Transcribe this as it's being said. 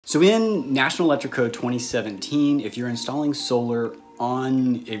So in National Electric Code 2017, if you're installing solar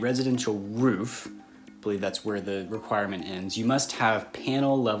on a residential roof, I believe that's where the requirement ends, you must have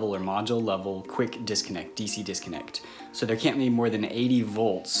panel level or module level quick disconnect, DC disconnect. So there can't be more than 80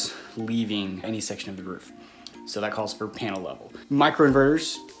 volts leaving any section of the roof. So that calls for panel level.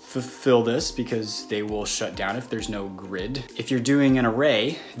 Microinverters fulfill this because they will shut down if there's no grid. If you're doing an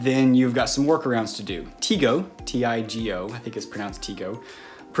array, then you've got some workarounds to do. Tigo, T-I-G-O, I think it's pronounced Tigo,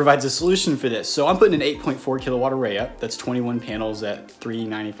 provides a solution for this. So I'm putting an 8.4 kilowatt array up. That's 21 panels at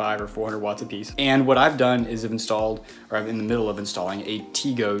 395 or 400 watts a piece. And what I've done is I've installed, or I'm in the middle of installing, a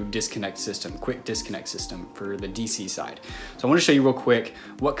Tigo disconnect system, quick disconnect system for the DC side. So I want to show you real quick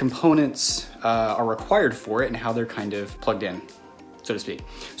what components are required for it and how they're kind of plugged in, so to speak.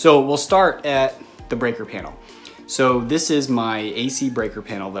 So we'll start at the breaker panel. So this is my AC breaker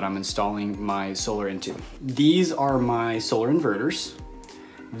panel that I'm installing my solar into. These are my solar inverters.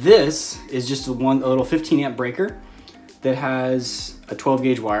 This is just a little 15 amp breaker that has a 12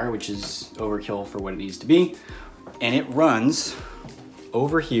 gauge wire, which is overkill for what it needs to be. And it runs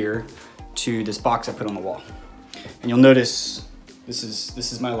over here to this box I put on the wall. And you'll notice this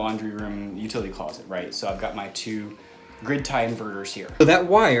is my laundry room utility closet, right? So I've got my two grid tie inverters here. So that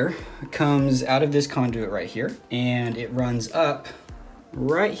wire comes out of this conduit right here, and it runs up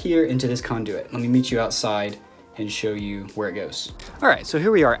right here into this conduit. Let me meet you outside and show you where it goes. All right, so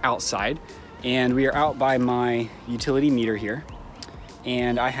here we are outside, and we are out by my utility meter here,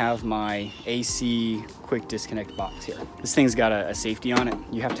 and I have my AC quick disconnect box here. This thing's got a safety on it.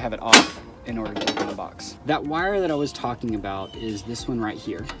 You have to have it off in order to open the box. That wire that I was talking about is this one right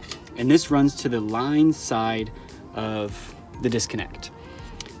here, and this runs to the line side of the disconnect.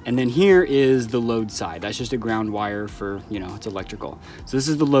 And then here is the load side. That's just a ground wire for, it's electrical. So this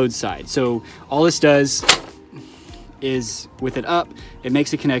is the load side. So all this does is with it up, it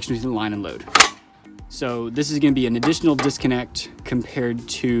makes a connection between the line and load. So this is gonna be an additional disconnect compared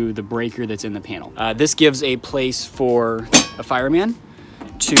to the breaker that's in the panel. This gives a place for a fireman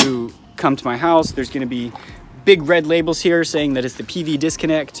to come to my house. There's gonna be big red labels here saying that it's the PV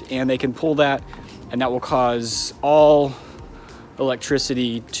disconnect, and they can pull that, and that will cause all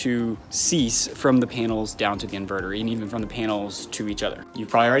electricity to cease from the panels down to the inverter, and even from the panels to each other. You've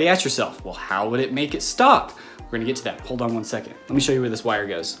probably already asked yourself, well, how would it make it stop? We're gonna get to that. Hold on one second. Let me show you where this wire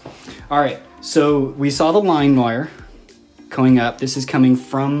goes. All right, so we saw the line wire going up. This is coming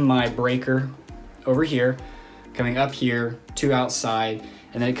from my breaker over here, coming up here to outside,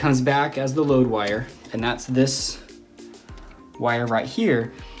 and then it comes back as the load wire, and that's this wire right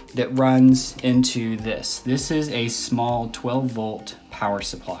here that runs into this. This is a small 12 volt power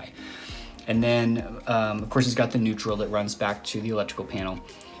supply. And then, of course, it's got the neutral that runs back to the electrical panel.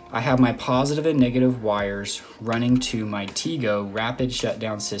 I have my positive and negative wires running to my Tigo rapid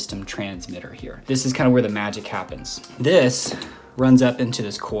shutdown system transmitter here. This is kind of where the magic happens. This runs up into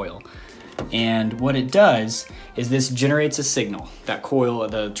this coil. And what it does is this generates a signal. That coil,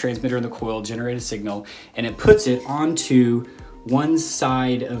 the transmitter and the coil generate a signal, and it puts it onto one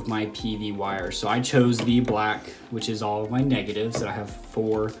side of my PV wire. So I chose the black, which is all of my negatives, that I have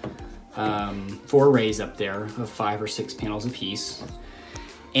four arrays up there of 5 or 6 panels a piece.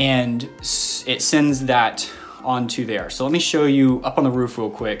 And it sends that onto there. So let me show you up on the roof real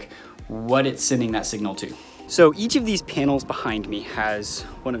quick what it's sending that signal to. So each of these panels behind me has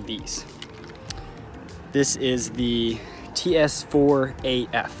one of these. This is the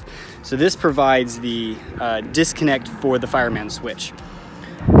TS4-A-F. So this provides the disconnect for the fireman switch.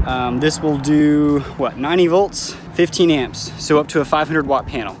 This will do, 90 volts, 15 amps, so up to a 500 watt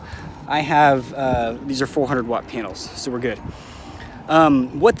panel. I have, these are 400 watt panels, so we're good.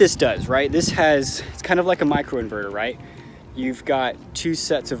 What this does, right, it's kind of like a microinverter, right? You've got 2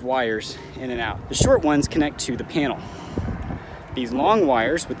 sets of wires in and out. The short ones connect to the panel. These long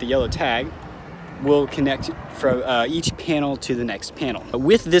wires with the yellow tag will connect from each panel to the next panel.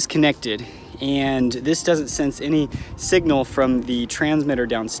 With this connected, and this doesn't sense any signal from the transmitter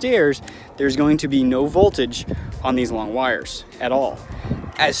downstairs, there's going to be no voltage on these long wires at all.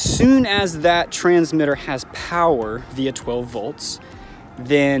 As soon as that transmitter has power via 12 volts,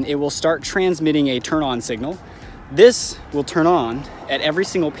 then it will start transmitting a turn on signal. This will turn on at every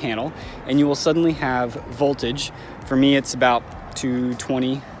single panel, and you will suddenly have voltage. For me, it's about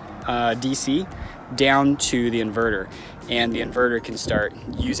 220 DC down to the inverter, and the inverter can start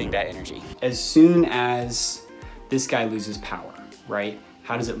using that energy. As soon as this guy loses power, right?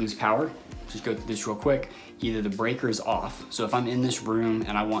 How does it lose power? Just go through this real quick. Either the breaker is off, so if I'm in this room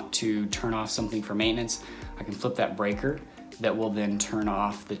and I want to turn off something for maintenance, I can flip that breaker. That will then turn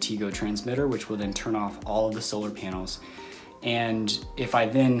off the Tigo transmitter, which will then turn off all of the solar panels. And if I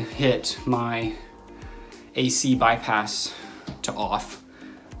then hit my AC bypass to off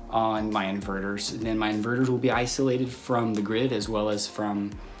on my inverters, then my inverters will be isolated from the grid as well as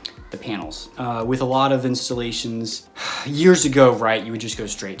from the panels. With a lot of installations, years ago, right, you would just go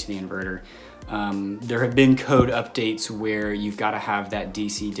straight to the inverter. There have been code updates where you've got to have that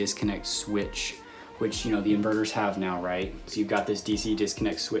DC disconnect switch, which, you know, the inverters have now, right? So you've got this DC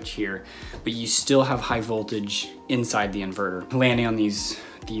disconnect switch here, but you still have high voltage inside the inverter landing on these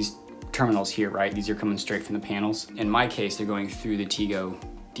terminals here, right? These are coming straight from the panels. In my case, they're going through the Tigo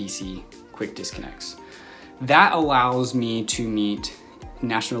DC quick disconnects. That allows me to meet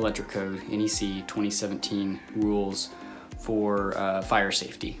National Electric Code, NEC 2017 rules for fire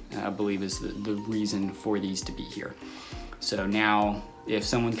safety, I believe is the reason for these to be here. So now, if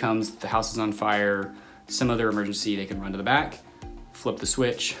someone comes, the house is on fire, some other emergency, they can run to the back, flip the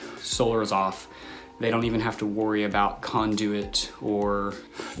switch, solar is off. They don't even have to worry about conduit or,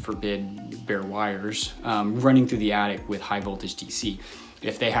 forbid, bare wires running through the attic with high voltage DC.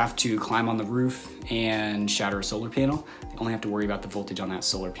 If they have to climb on the roof and shatter a solar panel, they only have to worry about the voltage on that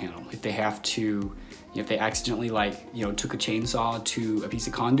solar panel. If they have to, if they accidentally took a chainsaw to a piece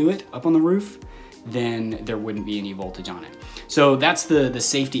of conduit up on the roof, then there wouldn't be any voltage on it. So that's the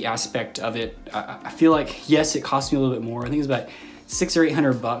safety aspect of it. I feel like, yes, it costs me a little bit more. I think it's about $600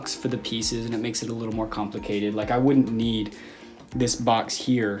 or $800 for the pieces, and it makes it a little more complicated. Like, I wouldn't need this box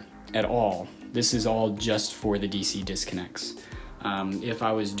here at all. This is all just for the DC disconnects. If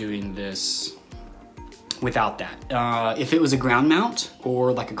I was doing this without that. If it was a ground mount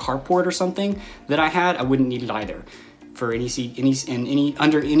or like a carport or something that I had, I wouldn't need it either. For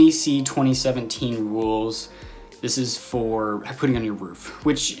under NEC 2017 rules, this is for putting on your roof,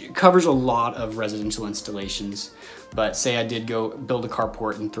 which covers a lot of residential installations. But say I did go build a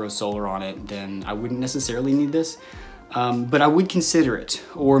carport and throw solar on it, then I wouldn't necessarily need this. But I would consider it,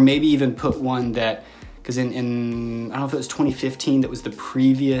 or maybe even put one that, because in I don't know if it was 2015, that was the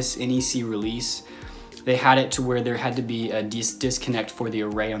previous NEC release. They had it to where there had to be a disconnect for the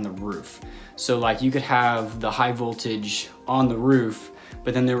array on the roof. So like you could have the high voltage on the roof,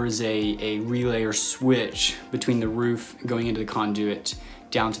 but then there was a relay or switch between the roof going into the conduit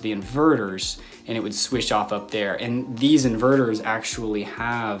down to the inverters, and it would switch off up there. And these inverters actually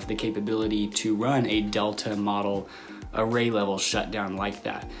have the capability to run a Delta model array level shutdown like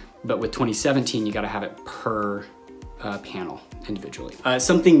that. But with 2017, you gotta have it per panel individually.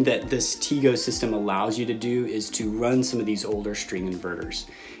 Something that this Tigo system allows you to do is to run some of these older string inverters.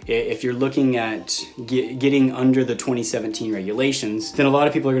 If you're looking at getting under the 2017 regulations, then a lot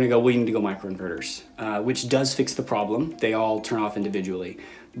of people are gonna go, well, you need to go microinverters, which does fix the problem. They all turn off individually.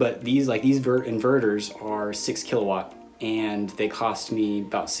 But these inverters are 6 kilowatt, and they cost me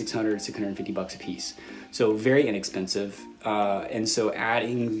about $600, $650 a piece. So very inexpensive. And so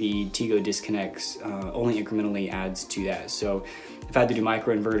adding the Tigo disconnects only incrementally adds to that. So if I had to do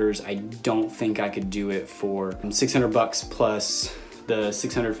microinverters, I don't think I could do it for $600 plus the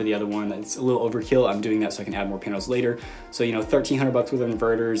 600 for the other one. That's a little overkill. I'm doing that so I can add more panels later. So, you know, $1,300 worth of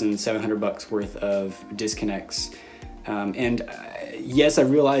inverters and $700 worth of disconnects. Yes, I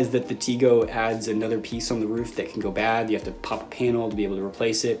realize that the Tigo adds another piece on the roof that can go bad. You have to pop a panel to be able to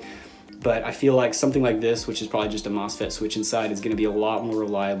replace it. But I feel like something like this, which is probably just a MOSFET switch inside, is gonna be a lot more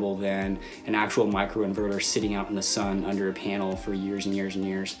reliable than an actual microinverter sitting out in the sun under a panel for years and years and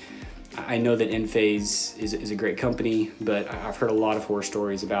years. I know that Enphase is a great company, but I've heard a lot of horror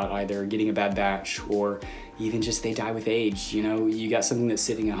stories about either getting a bad batch or even just they die with age. You know, you got something that's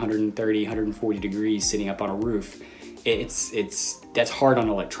sitting 130, 140 degrees sitting up on a roof. That's hard on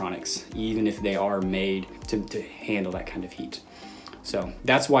electronics, even if they are made to handle that kind of heat. So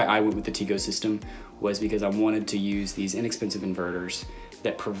that's why I went with the Tigo system, was because I wanted to use these inexpensive inverters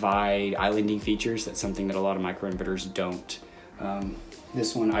that provide islanding features. That's something that a lot of microinverters don't.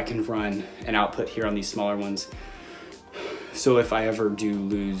 This one, I can run an output here on these smaller ones. So if I ever do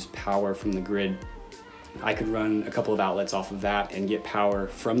lose power from the grid, I could run a couple of outlets off of that and get power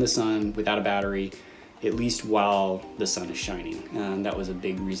from the sun without a battery, at least while the sun is shining. And that was a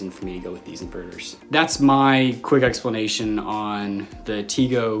big reason for me to go with these inverters. That's my quick explanation on the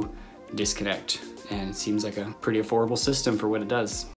Tigo disconnect. And it seems like a pretty affordable system for what it does.